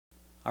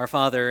Our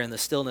Father, in the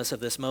stillness of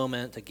this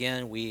moment,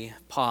 again, we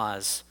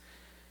pause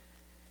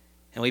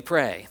and we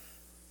pray.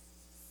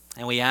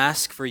 And we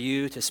ask for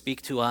you to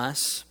speak to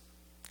us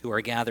who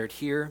are gathered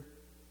here,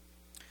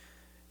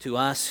 to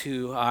us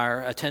who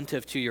are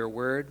attentive to your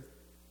word.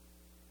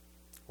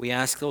 We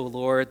ask, O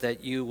Lord,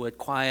 that you would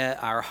quiet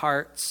our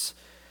hearts,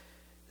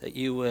 that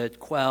you would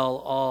quell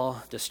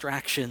all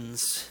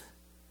distractions,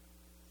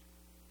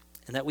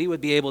 and that we would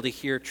be able to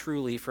hear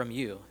truly from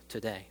you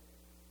today.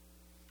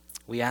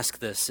 We ask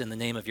this in the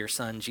name of your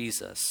Son,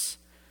 Jesus.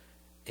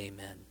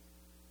 Amen.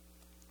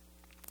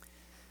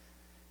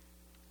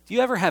 Do you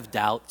ever have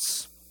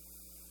doubts?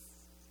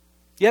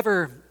 Do you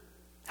ever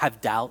have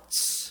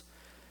doubts?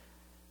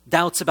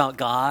 Doubts about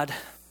God?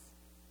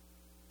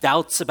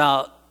 Doubts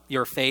about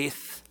your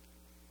faith?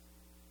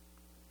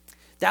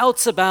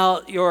 Doubts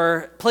about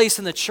your place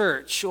in the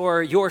church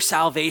or your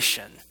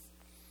salvation?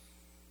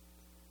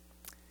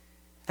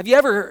 Have you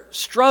ever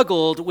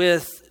struggled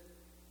with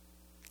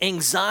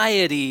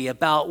anxiety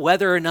about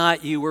whether or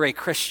not you were a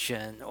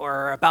Christian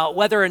or about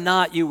whether or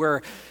not you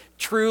were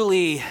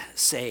truly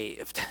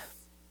saved?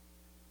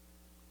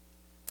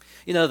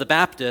 You know, the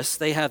Baptists,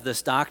 they have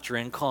this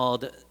doctrine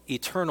called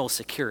eternal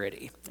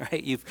security,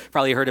 right? You've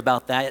probably heard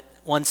about that.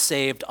 Once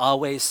saved,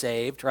 always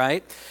saved,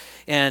 right?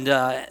 And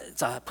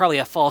it's probably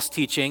a false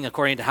teaching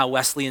according to how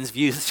Wesleyans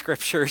view the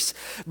scriptures.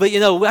 But you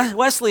know,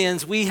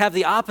 Wesleyans, we have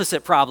the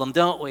opposite problem,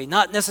 don't we?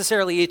 Not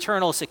necessarily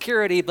eternal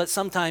security, but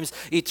sometimes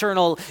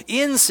eternal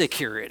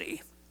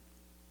insecurity.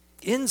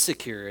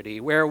 Insecurity,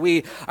 where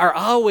we are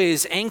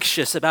always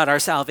anxious about our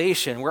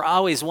salvation. We're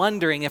always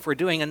wondering if we're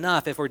doing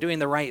enough, if we're doing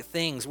the right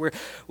things.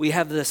 We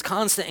have this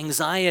constant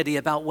anxiety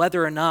about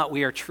whether or not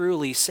we are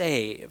truly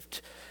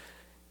saved.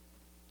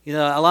 You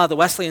know, a lot of the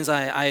Wesleyans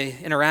I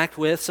interact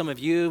with, some of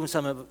you,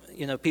 some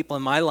of people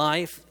in my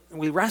life,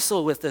 we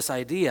wrestle with this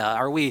idea.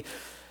 Are we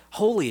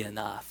holy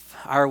enough?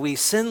 Are we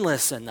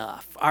sinless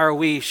enough? Are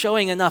we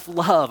showing enough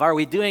love? Are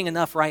we doing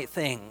enough right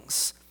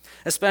things?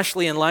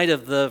 Especially in light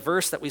of the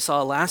verse that we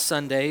saw last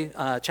Sunday,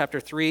 chapter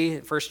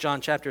 3, 1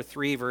 John chapter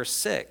 3, verse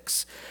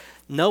 6.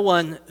 No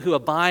one who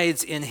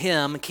abides in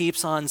him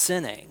keeps on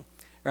sinning.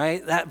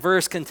 Right? That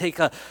verse can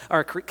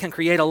can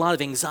create a lot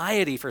of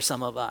anxiety for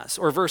some of us.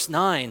 Or verse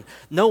 9,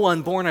 no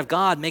one born of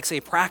God makes a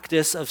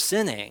practice of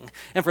sinning.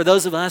 And for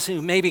those of us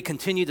who maybe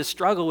continue to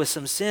struggle with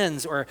some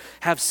sins or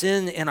have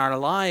sin in our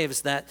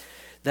lives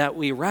that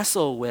we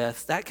wrestle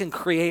with, that can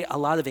create a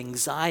lot of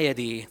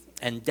anxiety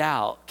and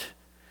doubt.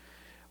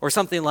 Or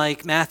something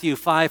like Matthew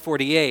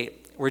 5:48,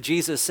 where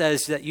Jesus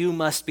says that you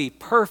must be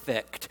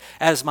perfect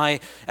as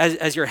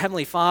your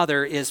heavenly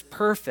Father is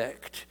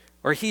perfect.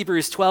 Or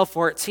Hebrews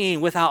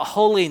 12:14, without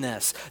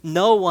holiness,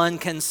 no one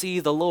can see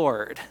the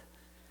Lord.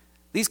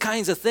 These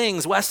kinds of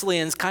things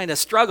Wesleyans kind of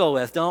struggle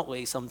with, don't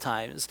we,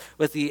 sometimes,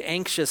 with the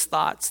anxious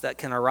thoughts that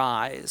can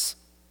arise.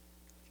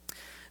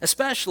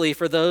 Especially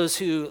for those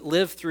who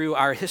live through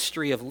our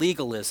history of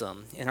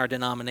legalism in our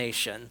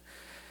denomination,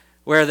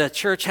 where the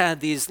church had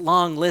these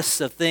long lists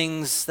of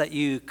things that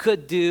you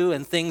could do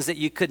and things that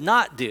you could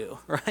not do,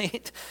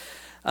 right?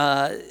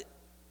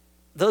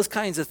 Those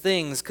kinds of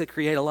things could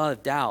create a lot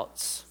of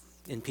doubts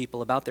in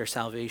people about their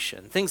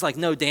salvation. Things like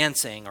no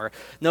dancing or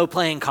no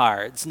playing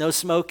cards, no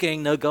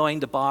smoking, no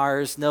going to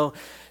bars, no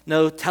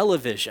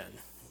television,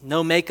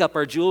 no makeup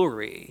or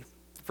jewelry.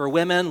 For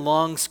women,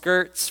 long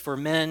skirts. For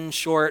men,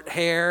 short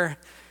hair.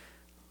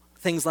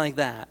 Things like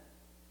that.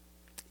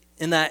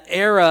 In that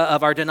era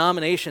of our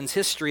denomination's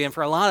history, and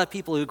for a lot of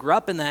people who grew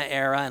up in that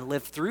era and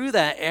lived through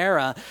that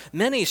era,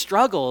 many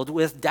struggled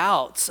with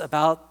doubts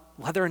about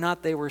whether or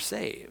not they were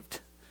saved.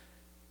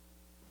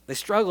 They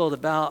struggled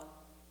about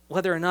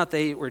whether or not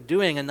they were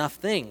doing enough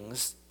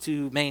things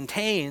to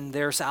maintain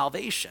their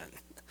salvation.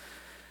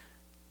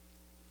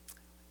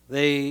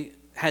 They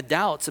had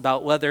doubts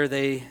about whether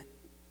they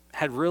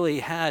had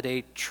really had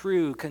a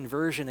true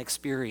conversion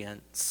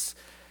experience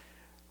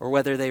or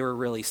whether they were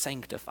really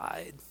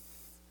sanctified.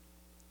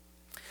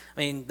 I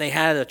mean, they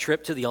had a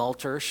trip to the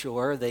altar,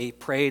 sure. They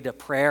prayed a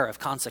prayer of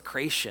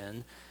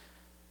consecration,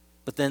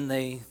 but then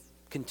they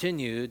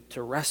continued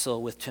to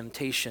wrestle with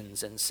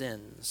temptations and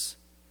sins.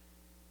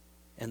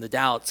 And the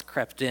doubts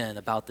crept in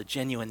about the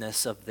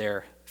genuineness of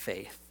their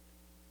faith.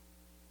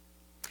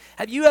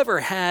 Have you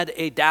ever had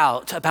a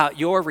doubt about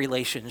your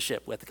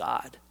relationship with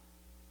God?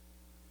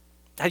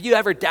 Have you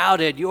ever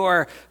doubted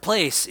your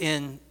place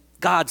in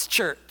God's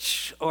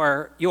church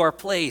or your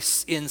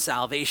place in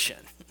salvation?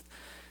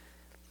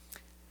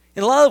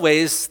 In a lot of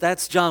ways,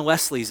 that's John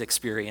Wesley's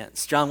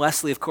experience. John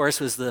Wesley, of course,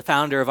 was the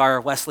founder of our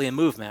Wesleyan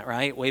movement,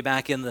 right? Way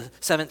back in the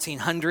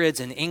 1700s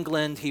in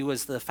England, he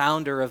was the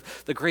founder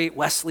of the great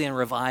Wesleyan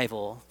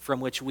revival from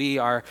which we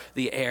are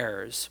the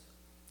heirs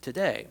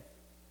today.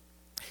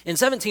 In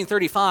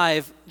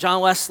 1735,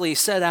 John Wesley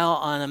set out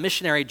on a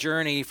missionary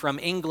journey from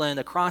England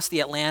across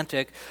the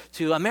Atlantic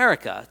to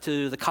America,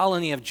 to the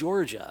colony of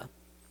Georgia,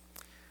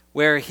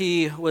 where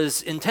he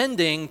was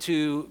intending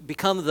to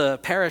become the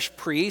parish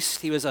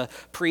priest. He was a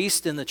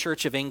priest in the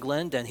Church of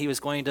England, and he was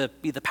going to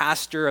be the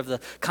pastor of the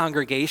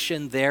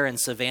congregation there in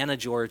Savannah,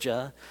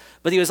 Georgia.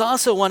 But he was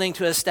also wanting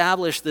to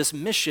establish this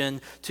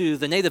mission to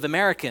the Native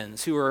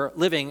Americans who were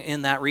living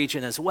in that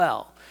region as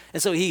well.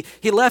 And so he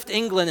left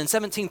England in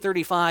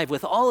 1735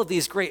 with all of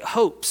these great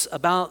hopes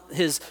about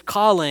his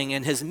calling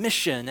and his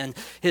mission and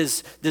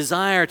his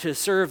desire to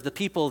serve the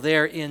people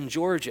there in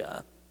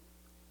Georgia.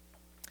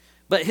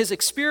 But his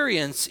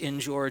experience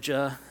in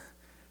Georgia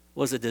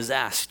was a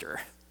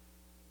disaster.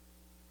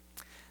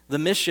 The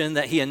mission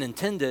that he had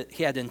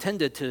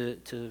intended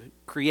to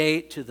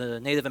create to the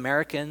Native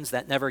Americans,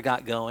 that never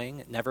got going.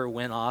 It never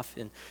went off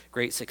in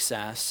great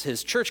success.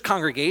 His church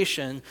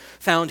congregation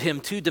found him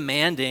too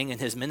demanding in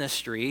his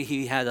ministry.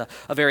 He had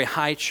a very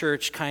high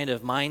church kind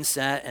of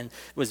mindset and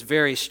was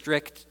very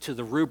strict to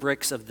the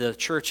rubrics of the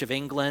Church of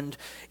England.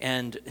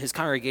 And his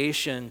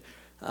congregation,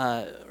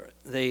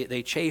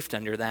 they chafed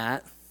under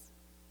that.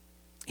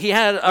 He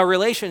had a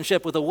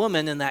relationship with a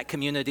woman in that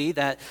community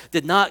that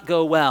did not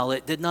go well.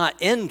 It did not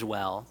end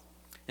well.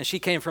 And she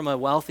came from a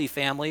wealthy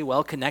family,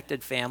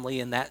 well-connected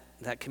family in that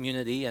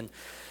community. And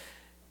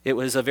it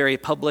was a very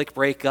public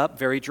breakup,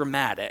 very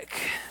dramatic.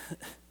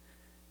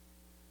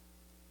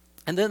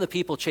 And then the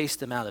people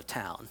chased him out of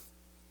town.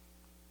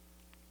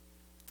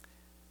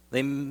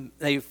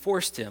 They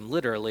forced him,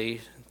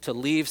 literally, to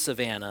leave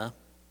Savannah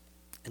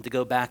and to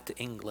go back to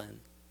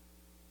England.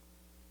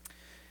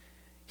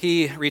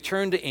 He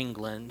returned to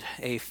England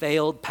a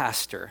failed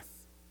pastor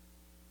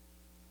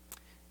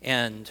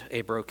and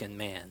a broken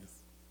man.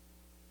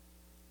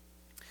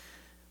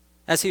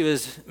 As he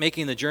was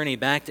making the journey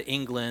back to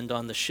England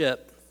on the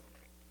ship,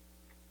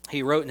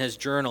 he wrote in his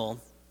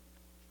journal,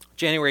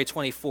 January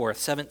 24th,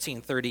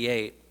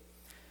 1738,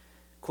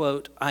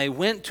 quote, "I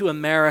went to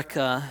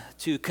America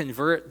to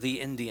convert the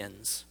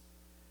Indians,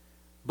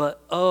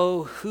 but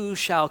oh, who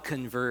shall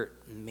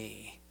convert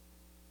me?"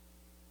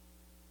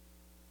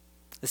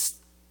 This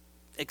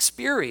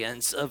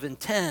experience of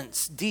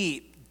intense,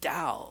 deep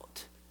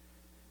doubt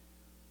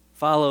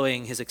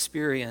following his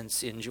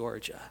experience in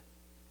Georgia.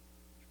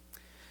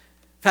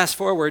 Fast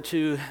forward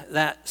to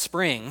that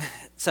spring,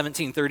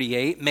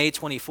 1738, May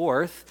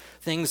 24th,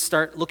 things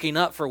start looking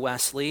up for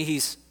Wesley.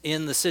 He's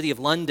in the city of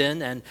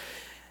London and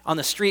on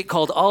the street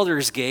called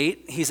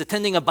Aldersgate. He's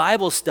attending a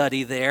Bible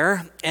study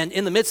there, and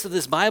in the midst of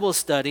this Bible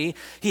study,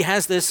 he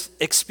has this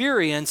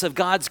experience of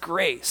God's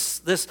grace,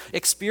 this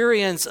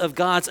experience of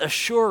God's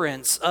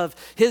assurance of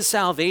his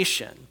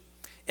salvation,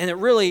 and it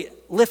really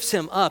lifts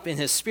him up in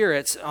his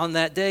spirits. On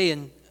that day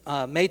in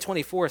May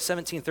 24,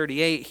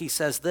 1738, he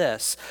says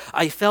this,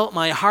 "I felt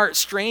my heart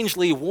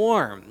strangely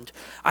warmed.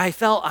 I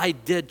felt I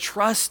did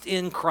trust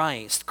in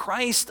Christ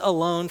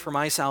alone for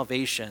my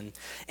salvation,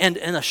 and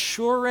an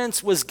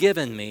assurance was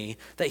given me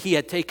that he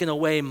had taken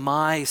away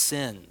my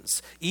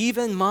sins,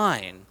 even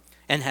mine,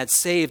 and had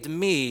saved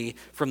me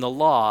from the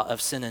law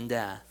of sin and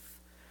death.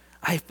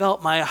 I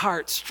felt my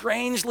heart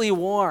strangely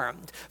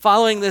warmed."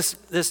 Following this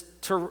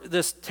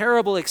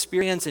terrible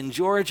experience in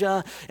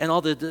Georgia and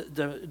all the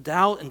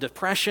doubt and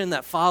depression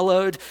that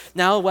followed,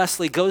 now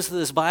Wesley goes to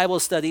this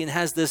Bible study and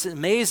has this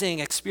amazing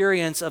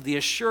experience of the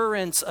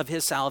assurance of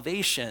his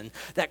salvation,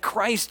 that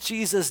Christ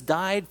Jesus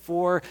died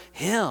for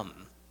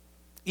him,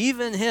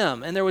 even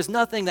him. And there was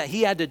nothing that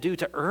he had to do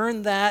to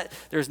earn that.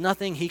 There's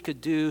nothing he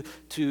could do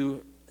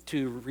to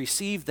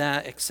receive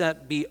that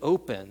except be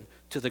open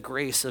to the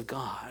grace of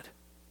God.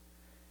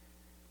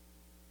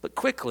 But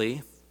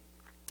quickly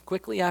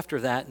after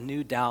that,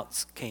 new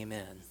doubts came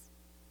in.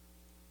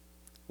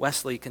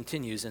 Wesley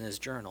continues in his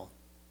journal.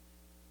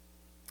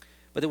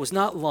 "But it was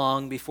not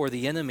long before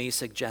the enemy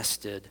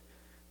suggested,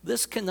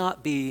 'This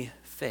cannot be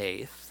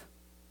faith,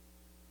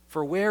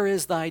 for where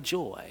is thy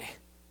joy?'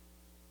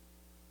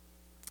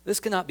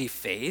 This cannot be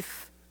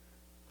faith,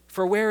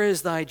 for where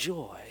is thy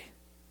joy?"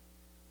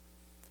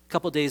 A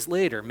couple days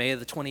later, May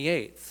the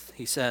 28th,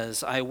 he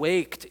says, "I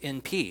waked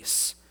in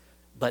peace,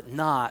 but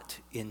not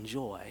in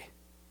joy."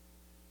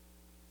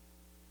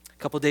 A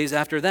couple days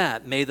after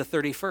that, May the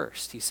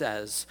 31st, he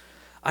says,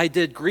 "I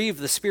did grieve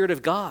the Spirit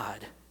of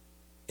God.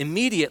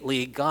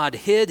 Immediately God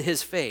hid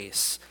his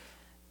face,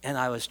 and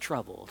I was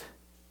troubled."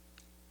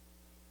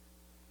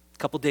 A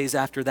couple days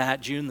after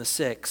that, June the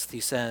 6th, he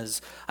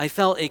says, "I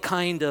felt a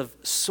kind of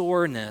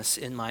soreness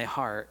in my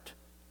heart,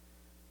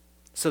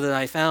 so that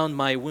I found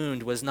my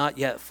wound was not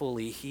yet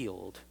fully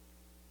healed.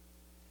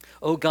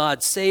 O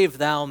God, save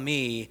thou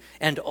me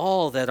and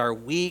all that are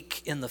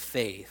weak in the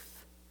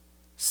faith.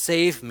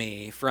 Save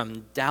me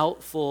from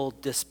doubtful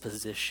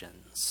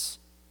dispositions."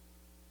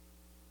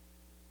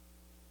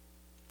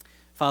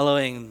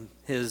 Following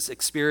his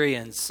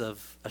experience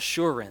of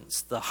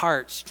assurance, the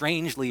heart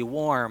strangely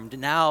warmed.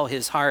 Now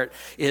his heart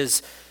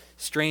is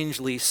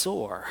strangely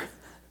sore.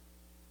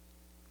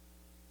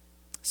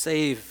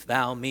 "Save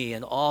thou me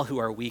and all who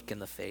are weak in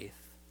the faith.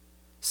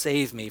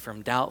 Save me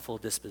from doubtful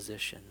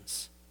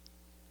dispositions."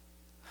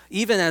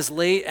 Even as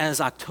late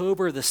as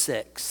October the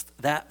 6th,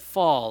 that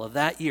fall of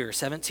that year,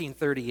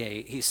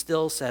 1738, he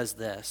still says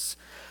this: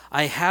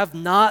 I have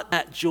not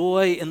that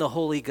joy in the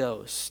Holy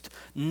Ghost,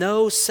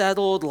 no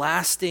settled,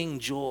 lasting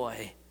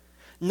joy,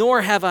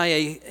 nor have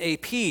I a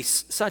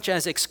peace such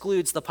as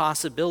excludes the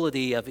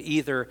possibility of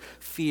either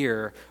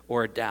fear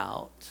or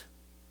doubt.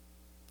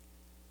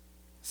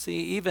 See,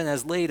 even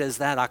as late as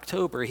that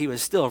October, he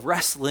was still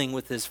wrestling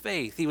with his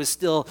faith. He was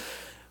still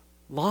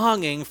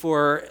longing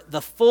for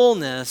the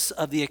fullness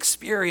of the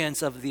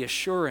experience of the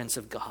assurance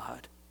of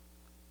God.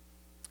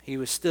 He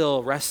was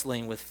still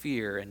wrestling with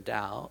fear and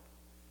doubt.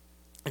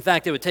 In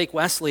fact, it would take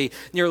Wesley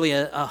nearly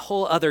a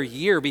whole other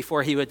year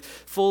before he would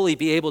fully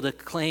be able to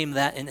claim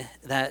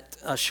that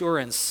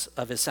assurance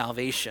of his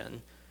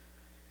salvation.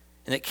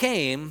 And it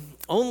came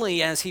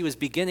only as he was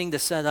beginning to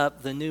set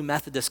up the new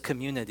Methodist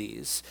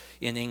communities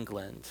in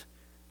England.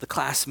 The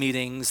class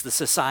meetings, the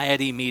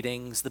society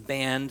meetings, the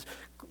band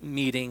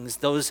meetings,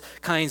 those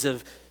kinds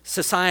of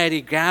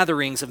society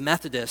gatherings of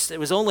Methodists. It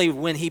was only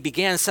when he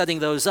began setting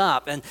those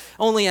up, and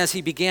only as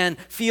he began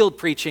field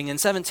preaching in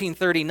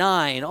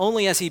 1739,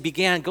 only as he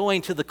began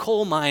going to the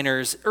coal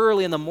miners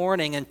early in the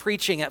morning and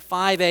preaching at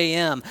 5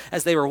 a.m.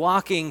 as they were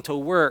walking to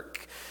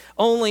work,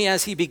 only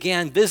as he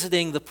began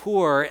visiting the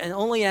poor, and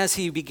only as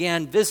he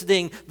began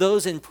visiting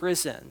those in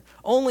prison,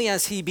 only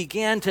as he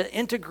began to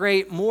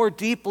integrate more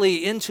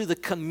deeply into the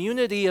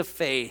community of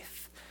faith,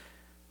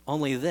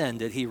 only then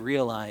did he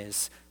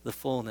realize the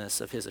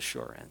fullness of his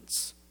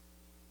assurance.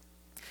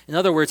 In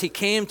other words, he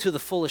came to the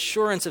full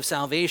assurance of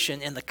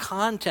salvation in the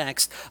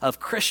context of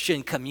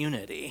Christian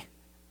community.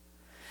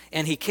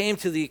 And he came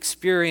to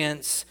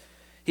experience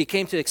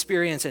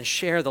and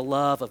share the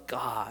love of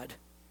God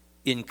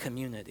in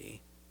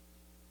community.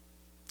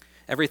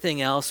 Everything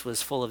else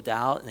was full of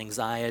doubt and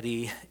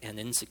anxiety and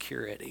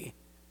insecurity.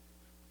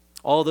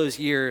 All those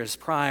years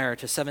prior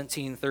to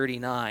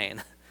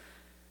 1739,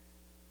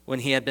 when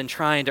he had been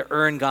trying to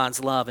earn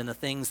God's love in the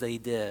things that he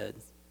did,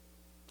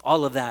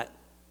 all of that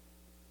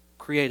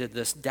created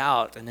this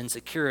doubt and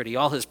insecurity.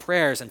 All his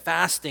prayers and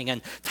fasting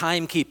and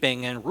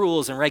timekeeping and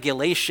rules and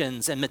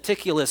regulations and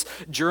meticulous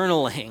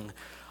journaling,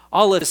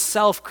 all of his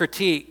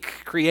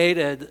self-critique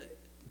created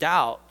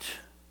doubt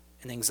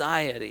and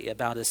anxiety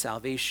about his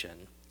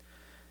salvation,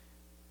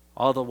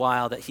 all the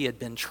while that he had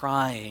been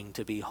trying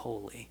to be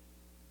holy.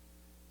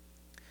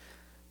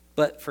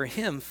 But for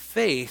him,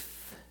 faith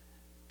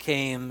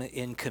came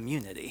in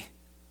community.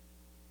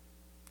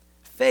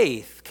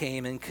 Faith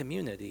came in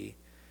community.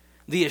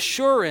 The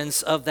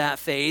assurance of that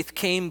faith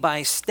came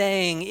by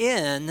staying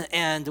in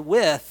and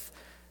with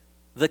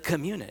the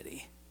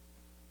community.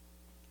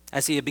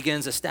 As he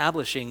begins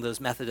establishing those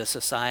Methodist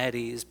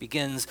societies,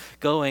 begins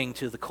going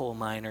to the coal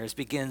miners,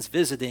 begins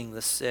visiting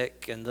the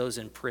sick and those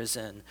in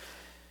prison,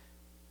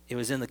 it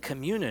was in the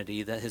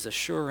community that his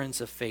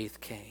assurance of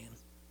faith came.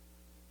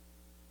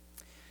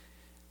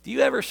 Do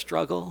you ever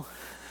struggle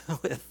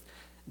with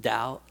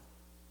doubt?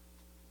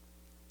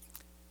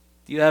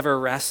 Do you ever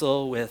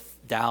wrestle with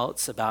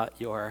doubts about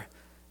your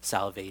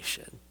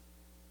salvation?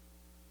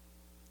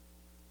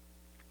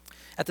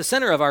 At the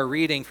center of our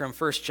reading from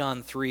 1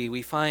 John 3,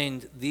 we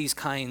find these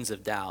kinds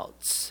of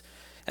doubts.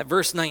 At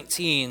verse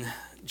 19,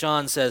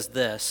 John says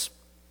this: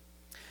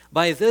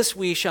 "By this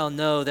we shall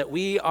know that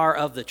we are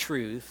of the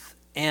truth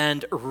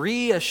and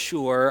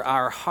reassure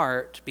our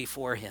heart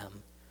before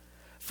him.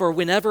 For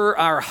whenever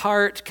our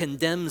heart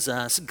condemns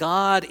us,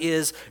 God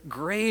is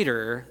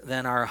greater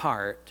than our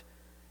heart,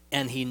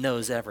 and he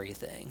knows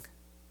everything."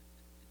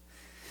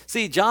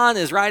 See, John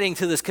is writing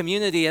to this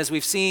community, as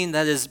we've seen,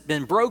 that has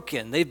been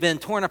broken. They've been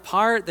torn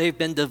apart. They've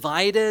been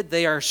divided.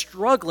 They are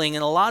struggling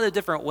in a lot of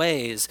different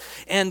ways.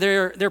 And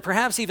they're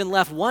perhaps even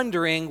left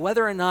wondering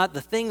whether or not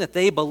the thing that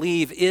they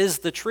believe is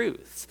the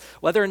truth,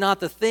 whether or not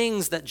the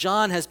things that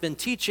John has been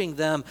teaching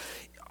them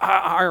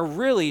are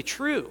really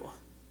true.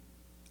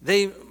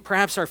 They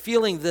perhaps are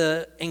feeling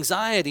the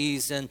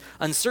anxieties and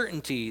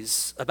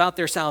uncertainties about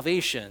their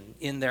salvation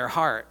in their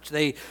heart.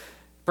 They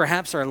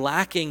perhaps are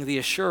lacking the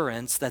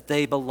assurance that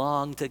they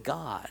belong to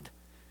God.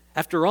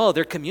 After all,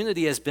 their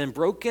community has been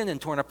broken and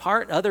torn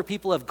apart. Other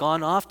people have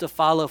gone off to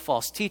follow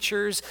false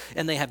teachers,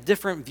 and they have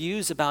different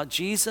views about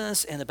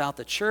Jesus and about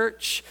the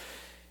church.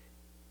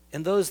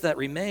 And those that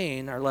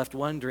remain are left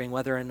wondering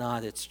whether or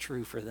not it's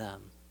true for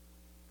them,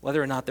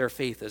 whether or not their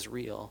faith is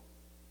real.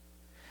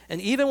 And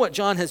even what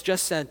John has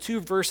just said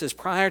 2 verses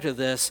prior to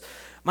this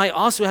might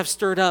also have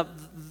stirred up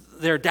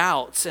their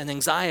doubts and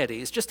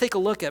anxieties. Just take a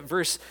look at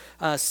verse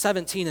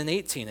 17 and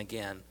 18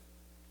 again.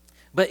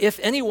 "But if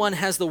anyone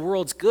has the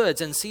world's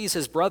goods and sees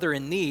his brother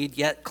in need,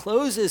 yet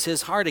closes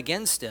his heart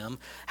against him,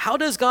 how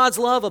does God's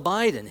love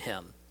abide in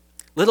him?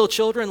 Little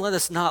children, let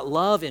us not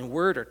love in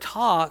word or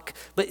talk,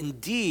 but in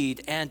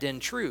deed and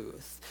in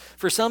truth."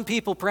 For some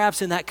people,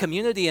 perhaps in that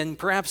community and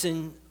perhaps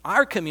in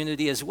our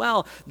community as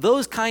well,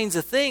 those kinds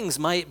of things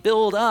might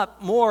build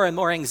up more and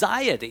more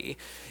anxiety.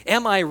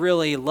 Am I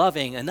really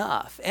loving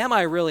enough? Am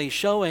I really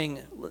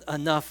showing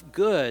enough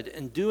good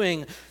and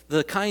doing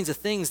the kinds of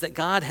things that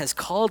God has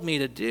called me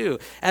to do?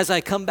 As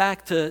I come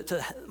back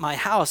to my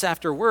house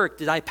after work,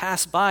 did I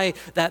pass by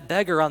that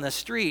beggar on the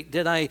street?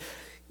 Did I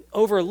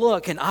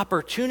overlook an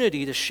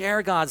opportunity to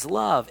share God's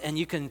love? And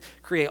you can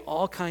create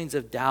all kinds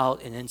of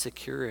doubt and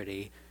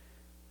insecurity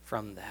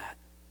from that.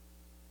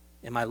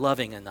 Am I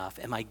loving enough?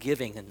 Am I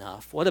giving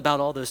enough? What about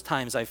all those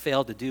times I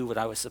failed to do what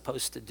I was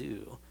supposed to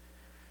do?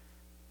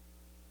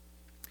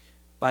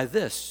 By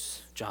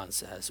this, John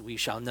says, we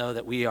shall know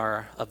that we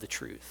are of the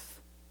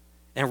truth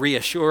and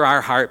reassure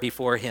our heart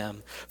before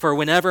him. For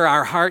whenever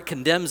our heart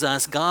condemns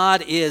us,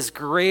 God is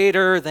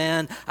greater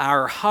than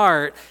our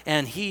heart,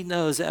 and he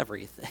knows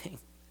everything.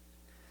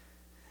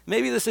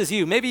 Maybe this is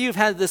you. Maybe you've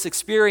had this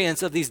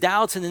experience of these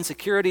doubts and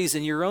insecurities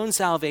in your own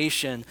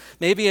salvation.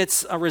 Maybe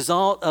it's a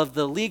result of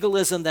the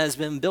legalism that has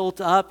been built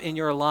up in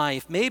your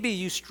life. Maybe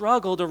you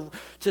struggle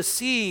to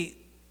see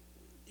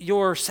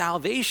your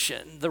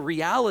salvation, the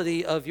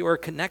reality of your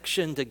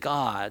connection to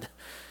God.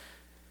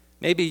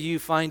 Maybe you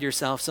find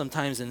yourself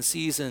sometimes in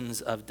seasons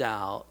of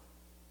doubt.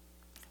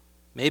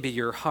 Maybe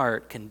your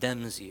heart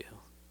condemns you.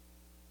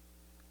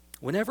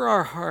 Whenever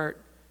our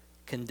heart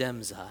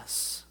condemns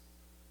us,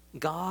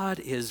 God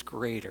is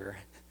greater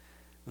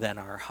than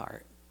our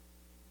heart.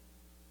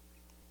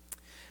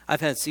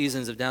 I've had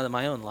seasons of doubt in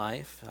my own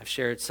life. I've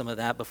shared some of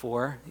that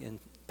before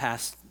in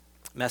past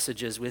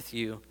messages with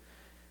you,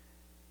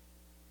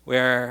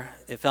 where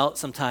it felt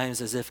sometimes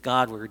as if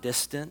God were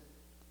distant,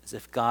 as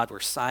if God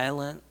were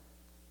silent.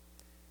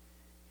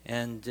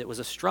 And it was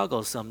a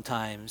struggle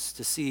sometimes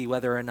to see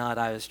whether or not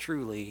I was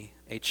truly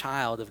a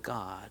child of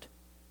God.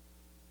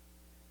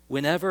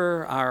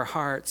 Whenever our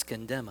hearts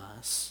condemn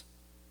us,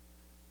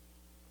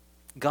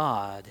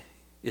 God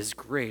is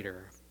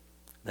greater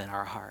than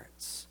our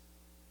hearts.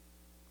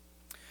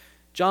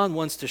 John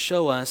wants to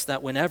show us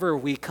that whenever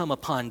we come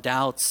upon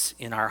doubts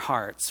in our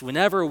hearts,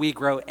 whenever we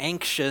grow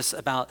anxious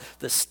about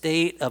the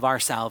state of our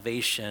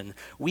salvation,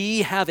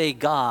 we have a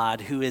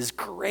God who is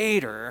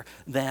greater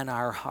than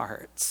our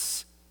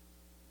hearts.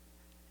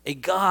 A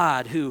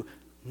God who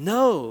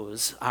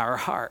knows our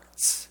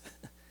hearts.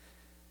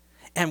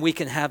 And we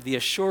can have the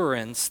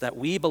assurance that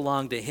we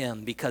belong to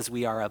him because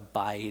we are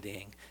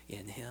abiding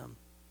in him.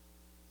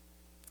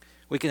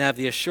 We can have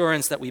the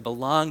assurance that we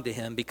belong to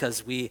him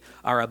because we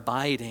are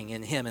abiding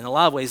in him. In a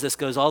lot of ways, this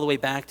goes all the way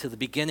back to the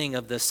beginning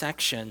of this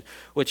section,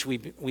 which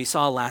we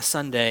saw last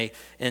Sunday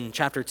in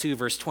chapter 2,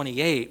 verse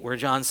 28, where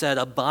John said,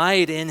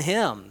 abide in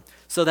him,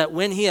 so that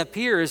when he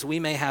appears, we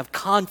may have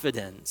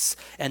confidence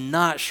and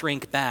not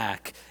shrink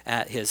back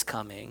at his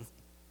coming.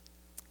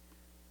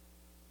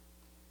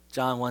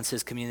 John wants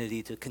his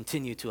community to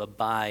continue to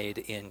abide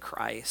in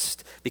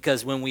Christ,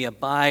 because when we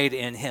abide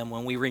in him,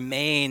 when we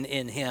remain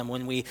in him,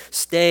 when we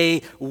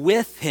stay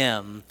with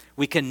him,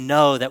 we can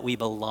know that we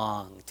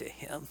belong to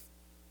him.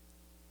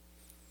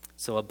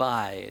 So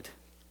abide.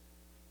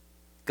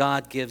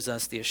 God gives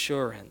us the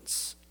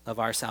assurance of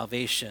our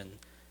salvation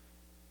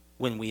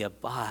when we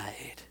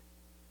abide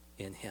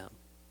in him.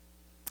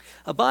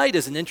 Abide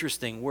is an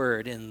interesting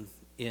word in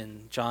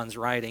John's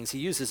writings. He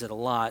uses it a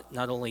lot,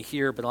 not only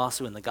here, but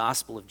also in the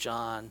Gospel of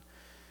John.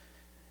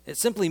 It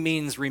simply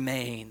means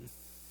remain,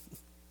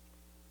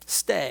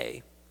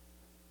 stay,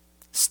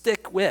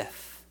 stick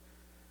with,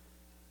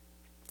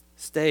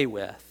 stay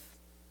with.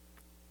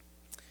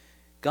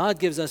 God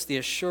gives us the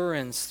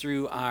assurance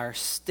through our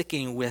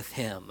sticking with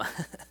him.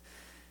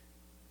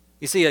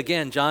 You see,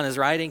 again, John is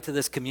writing to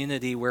this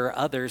community where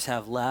others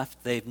have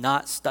left. They've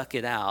not stuck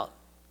it out.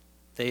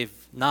 They've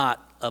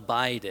not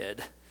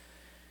abided.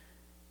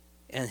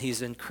 And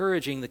he's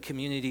encouraging the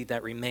community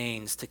that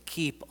remains to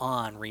keep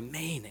on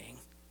remaining,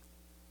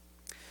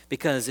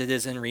 because it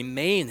is in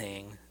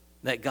remaining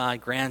that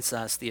God grants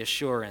us the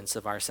assurance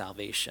of our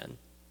salvation.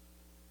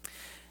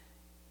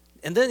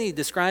 And then he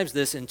describes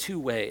this in two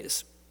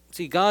ways.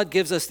 See, God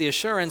gives us the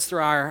assurance through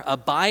our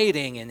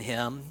abiding in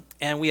him,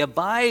 and we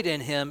abide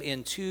in him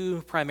in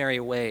two primary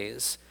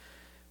ways.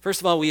 First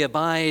of all, we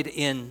abide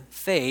in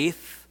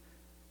faith,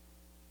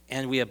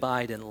 and we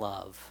abide in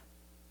love.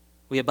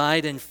 We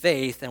abide in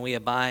faith and we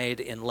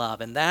abide in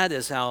love. And that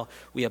is how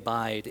we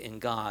abide in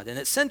God. And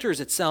it centers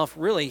itself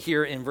really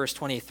here in verse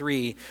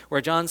 23,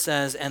 where John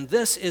says, and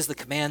this is the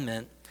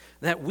commandment,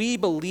 that we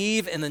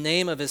believe in the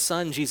name of his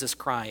Son, Jesus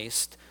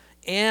Christ,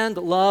 and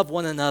love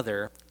one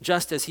another,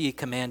 just as he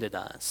commanded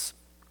us.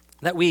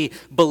 That we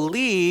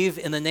believe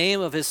in the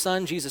name of his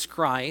Son, Jesus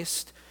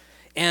Christ,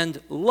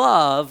 and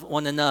love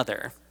one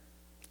another,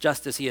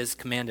 just as he has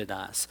commanded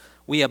us.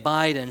 We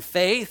abide in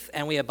faith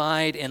and we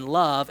abide in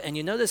love. And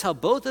you notice how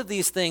both of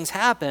these things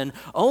happen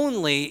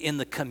only in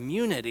the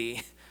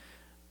community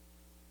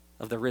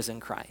of the risen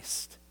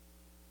Christ.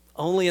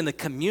 Only in the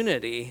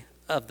community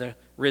of the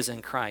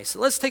risen Christ. So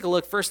let's take a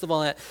look, first of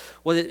all, at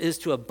what it is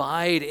to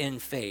abide in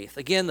faith.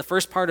 Again, the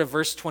first part of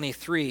verse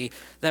 23,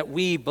 that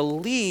we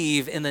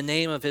believe in the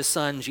name of his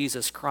Son,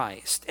 Jesus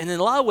Christ. And in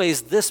a lot of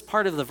ways, this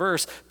part of the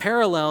verse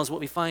parallels what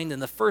we find in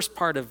the first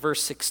part of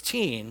verse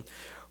 16,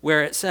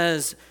 where it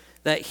says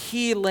that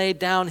he laid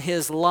down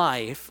his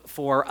life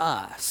for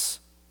us.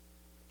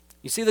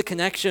 You see the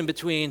connection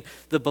between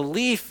the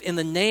belief in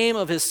the name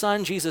of his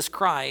Son, Jesus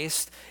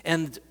Christ,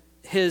 and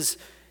his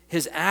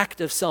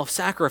act of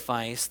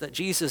self-sacrifice, that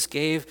Jesus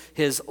gave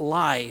his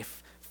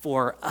life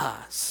for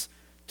us.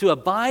 To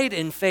abide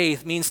in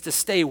faith means to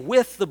stay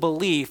with the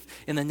belief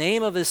in the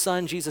name of his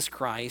Son, Jesus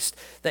Christ,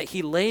 that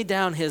he laid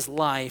down his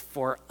life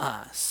for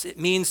us. It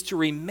means to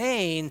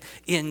remain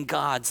in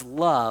God's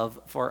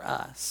love for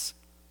us.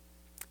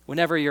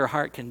 Whenever your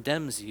heart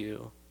condemns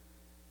you,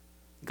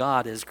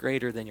 God is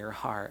greater than your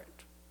heart.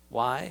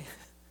 Why?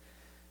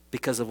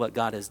 Because of what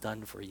God has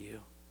done for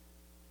you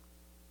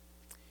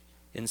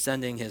in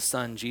sending his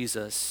Son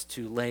Jesus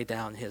to lay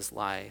down his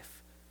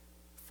life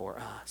for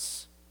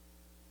us.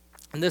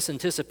 And this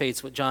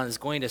anticipates what John is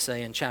going to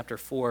say in chapter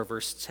 4,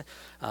 verse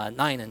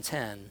 9 and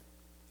 10.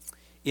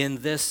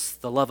 In this,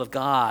 the love of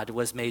God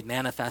was made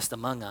manifest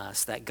among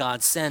us, that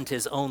God sent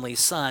his only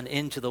Son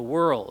into the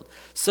world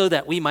so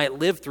that we might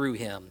live through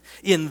him.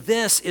 In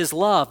this is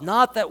love,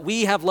 not that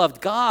we have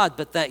loved God,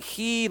 but that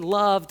he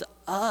loved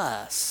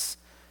us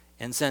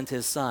and sent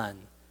his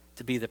Son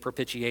to be the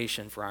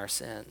propitiation for our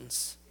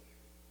sins.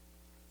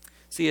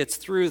 See, it's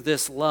through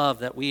this love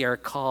that we are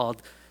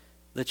called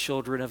the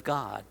children of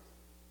God.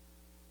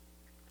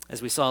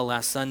 As we saw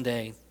last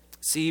Sunday,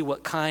 see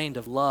what kind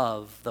of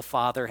love the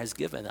Father has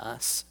given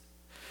us,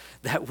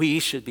 that we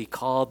should be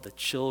called the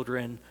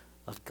children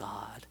of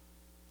God.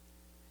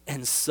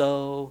 And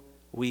so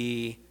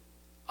we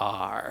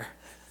are.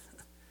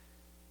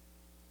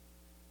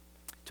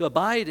 To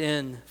abide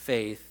in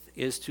faith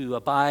is to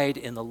abide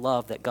in the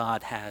love that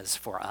God has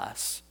for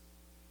us.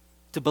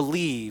 To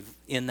believe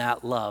in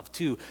that love,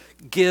 to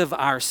give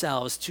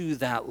ourselves to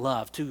that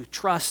love, to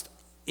trust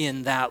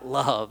in that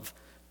love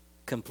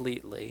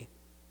completely.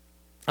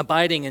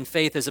 Abiding in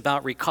faith is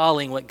about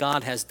recalling what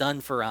God has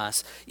done for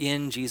us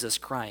in Jesus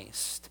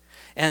Christ.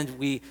 And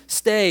we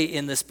stay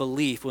in this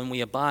belief when we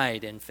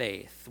abide in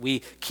faith.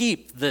 We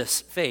keep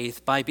this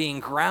faith by being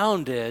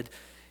grounded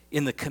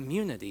in the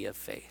community of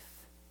faith,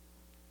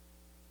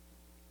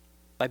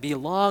 by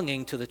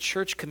belonging to the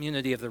church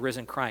community of the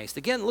risen Christ.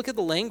 Again, look at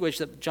the language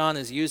that John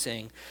is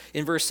using.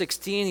 In verse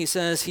 16, he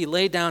says, he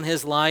laid down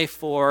his life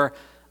for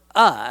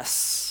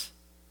us.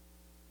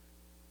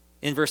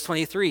 In verse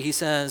 23, he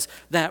says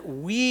that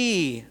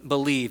we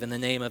believe in the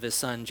name of his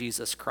Son,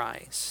 Jesus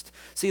Christ.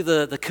 See,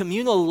 the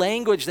communal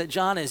language that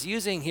John is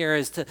using here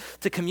is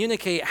to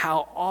communicate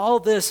how all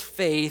this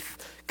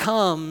faith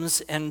comes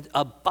and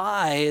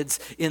abides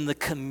in the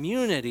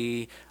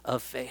community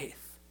of faith.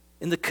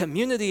 In the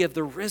community of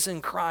the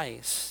risen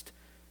Christ.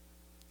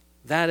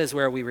 That is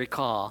where we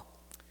recall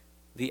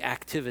the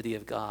activity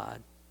of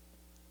God.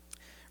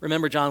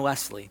 Remember John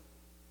Wesley,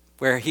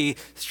 where he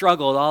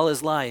struggled all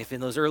his life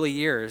in those early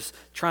years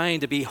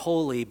trying to be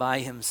holy by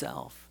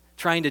himself,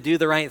 trying to do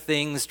the right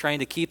things, trying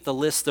to keep the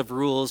list of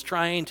rules,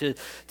 trying to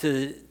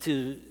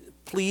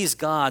please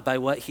God by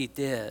what he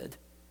did.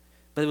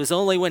 But it was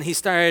only when he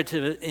started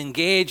to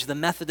engage the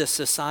Methodist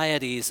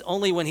societies,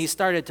 only when he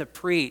started to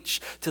preach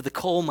to the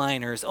coal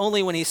miners,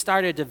 only when he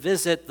started to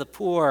visit the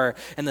poor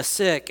and the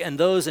sick and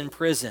those in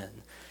prison.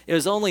 It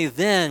was only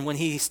then, when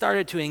he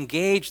started to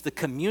engage the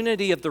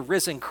community of the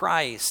risen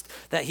Christ,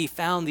 that he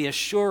found the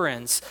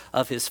assurance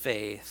of his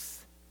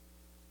faith.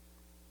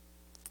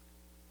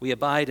 We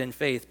abide in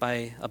faith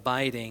by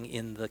abiding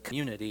in the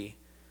community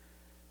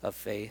of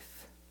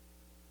faith.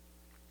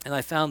 And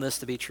I found this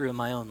to be true in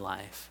my own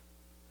life.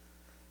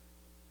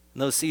 In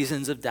those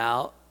seasons of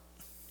doubt,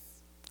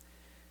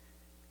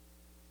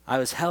 I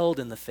was held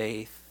in the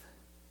faith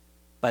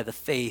by the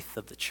faith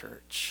of the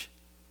church.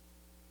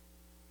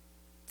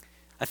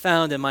 I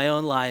found in my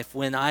own life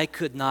when I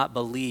could not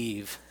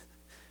believe,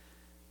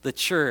 the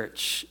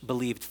church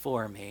believed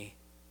for me,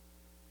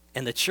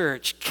 and the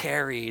church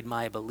carried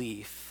my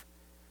belief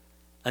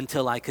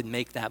until I could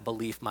make that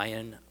belief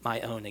my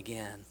own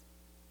again.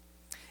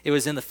 It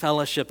was in the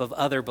fellowship of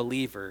other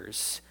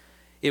believers.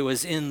 It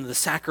was in the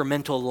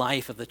sacramental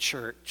life of the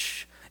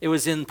church. It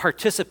was in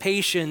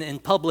participation in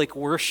public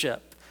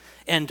worship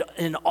and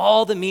in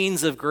all the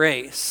means of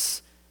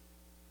grace.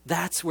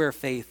 That's where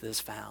faith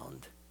is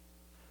found.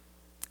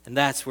 And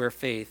that's where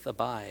faith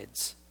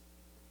abides.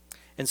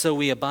 And so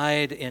we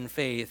abide in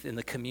faith in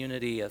the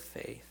community of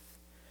faith.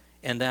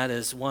 And that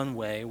is one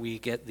way we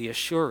get the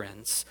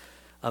assurance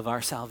of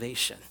our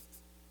salvation.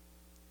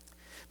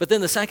 But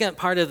then the second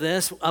part of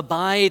this,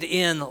 abide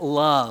in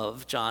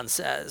love, John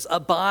says.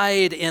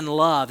 Abide in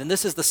love. And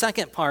this is the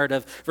second part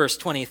of verse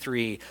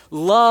 23.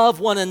 Love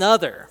one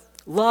another.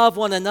 Love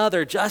one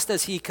another just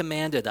as he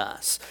commanded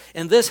us.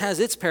 And this has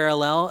its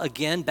parallel,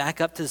 again, back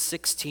up to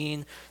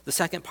 16, the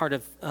second part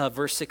of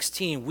verse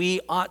 16. We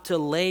ought to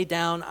lay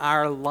down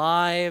our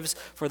lives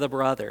for the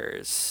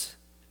brothers.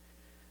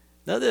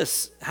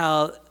 Notice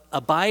how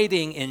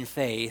abiding in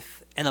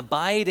faith and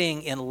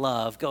abiding in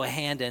love go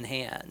hand in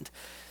hand.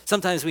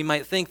 Sometimes we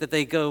might think that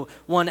they go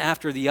one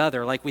after the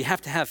other, like we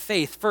have to have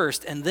faith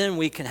first and then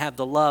we can have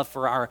the love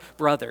for our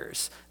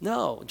brothers.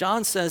 No,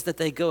 John says that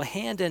they go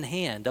hand in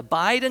hand.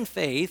 Abide in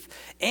faith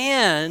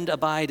and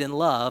abide in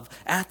love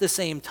at the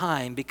same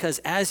time, because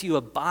as you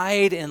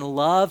abide in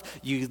love,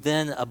 you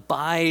then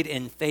abide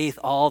in faith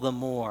all the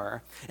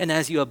more. And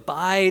as you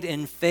abide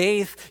in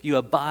faith, you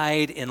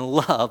abide in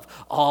love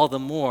all the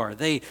more.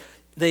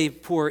 They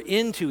pour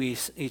into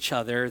each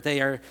other.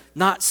 They are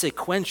not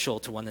sequential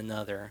to one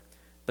another,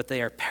 but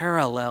they are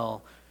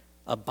parallel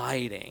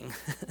abiding.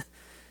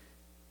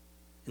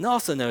 And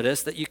also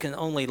notice that you can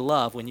only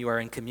love when you are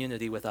in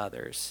community with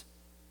others.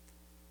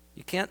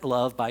 You can't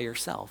love by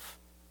yourself.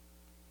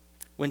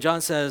 When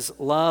John says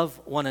love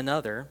one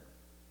another,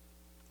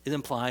 it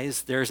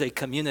implies there's a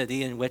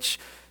community in which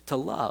to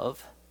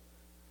love.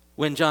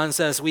 When John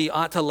says we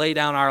ought to lay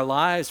down our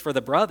lives for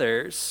the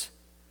brothers,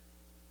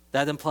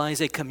 that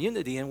implies a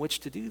community in which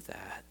to do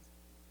that.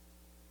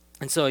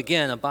 And so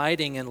again,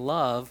 abiding in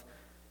love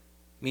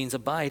means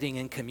abiding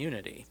in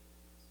community.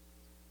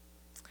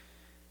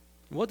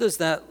 What does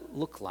that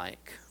look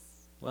like?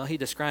 Well, he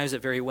describes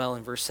it very well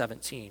in verse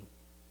 17.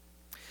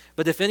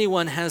 But if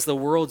anyone has the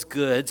world's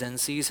goods and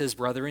sees his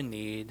brother in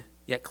need,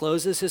 yet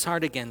closes his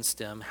heart against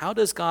him, how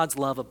does God's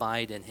love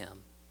abide in him?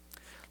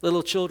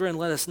 Little children,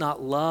 let us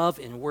not love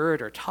in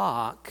word or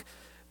talk,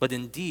 but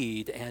in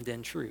deed and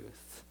in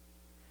truth.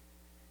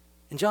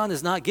 And John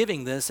is not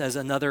giving this as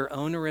another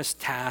onerous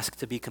task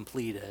to be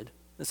completed.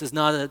 This is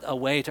not a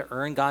way to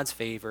earn God's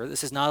favor.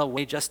 This is not a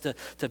way just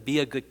to be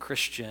a good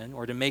Christian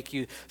or to make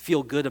you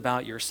feel good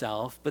about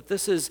yourself. But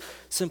this is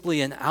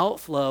simply an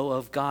outflow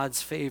of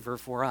God's favor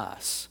for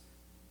us.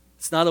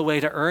 It's not a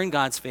way to earn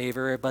God's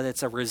favor, but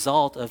it's a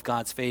result of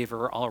God's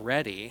favor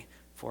already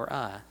for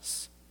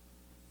us.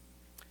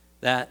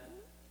 That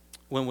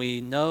when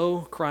we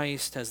know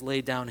Christ has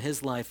laid down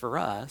his life for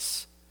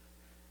us,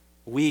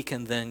 we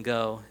can then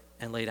go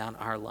and lay down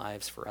our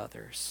lives for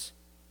others.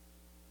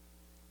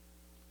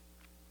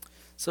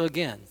 So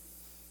again,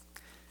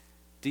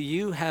 do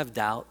you have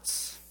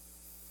doubts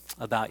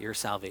about your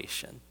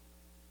salvation?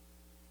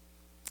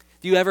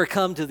 Do you ever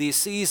come to these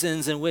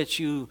seasons in which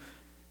you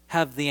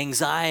have the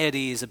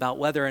anxieties about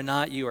whether or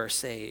not you are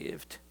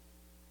saved?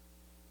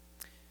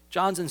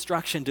 John's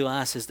instruction to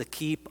us is to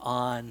keep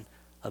on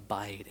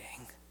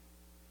abiding.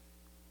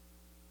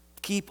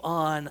 Keep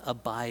on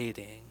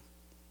abiding.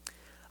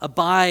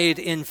 Abide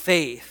in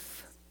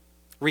faith,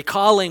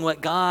 recalling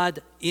what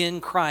God in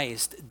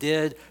Christ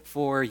did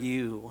for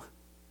you.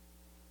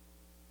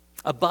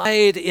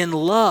 Abide in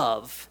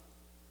love.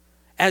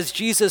 As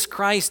Jesus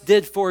Christ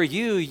did for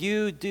you,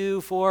 you do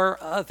for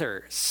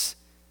others.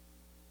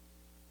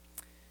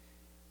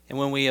 And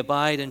when we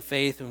abide in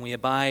faith, when we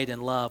abide in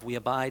love, we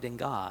abide in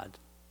God,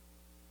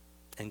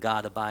 and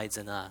God abides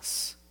in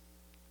us.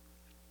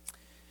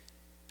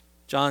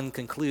 John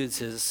concludes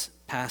his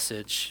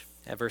passage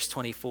at verse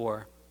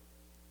 24.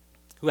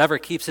 Whoever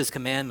keeps his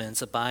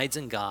commandments abides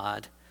in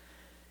God,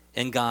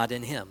 and God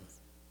in him.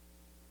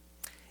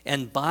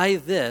 And by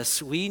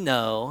this we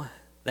know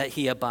that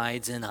he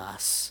abides in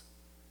us,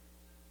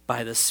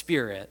 by the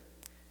Spirit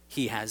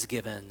he has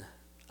given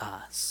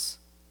us.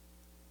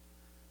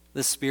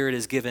 The Spirit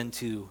is given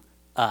to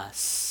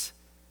us,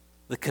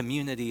 the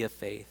community of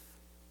faith,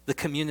 the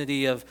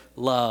community of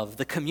love,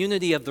 the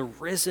community of the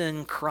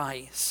risen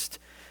Christ.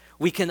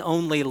 We can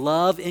only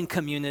love in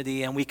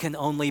community, and we can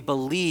only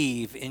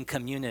believe in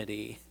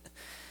community.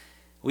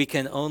 We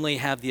can only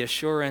have the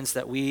assurance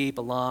that we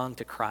belong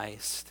to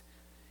Christ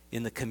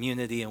in the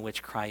community in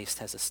which Christ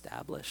has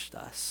established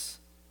us.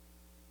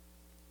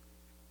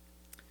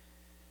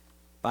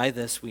 By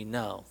this we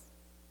know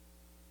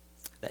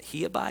that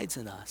he abides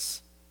in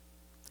us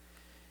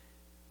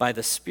by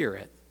the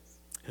Spirit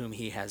whom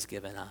he has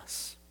given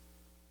us.